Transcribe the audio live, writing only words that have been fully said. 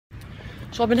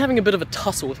So I've been having a bit of a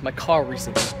tussle with my car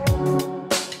recently.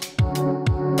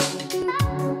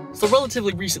 So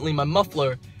relatively recently, my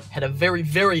muffler had a very,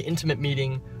 very intimate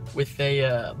meeting with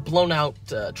a blown out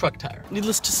truck tire.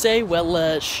 Needless to say,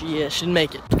 well, she didn't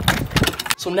make it.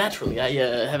 So naturally, I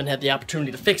haven't had the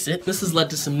opportunity to fix it. This has led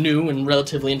to some new and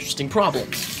relatively interesting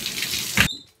problems.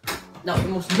 Now, the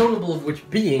most notable of which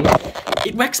being,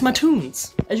 it wrecks my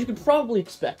tunes. As you could probably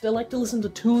expect, I like to listen to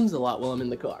tunes a lot while I'm in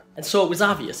the car. And so it was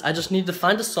obvious, I just needed to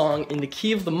find a song in the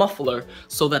key of the muffler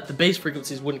so that the bass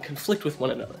frequencies wouldn't conflict with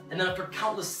one another. And then after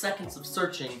countless seconds of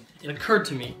searching, it occurred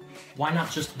to me, why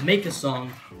not just make a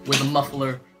song where the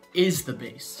muffler is the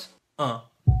bass?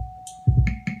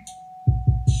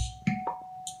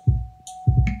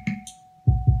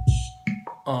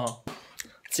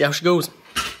 See how she goes.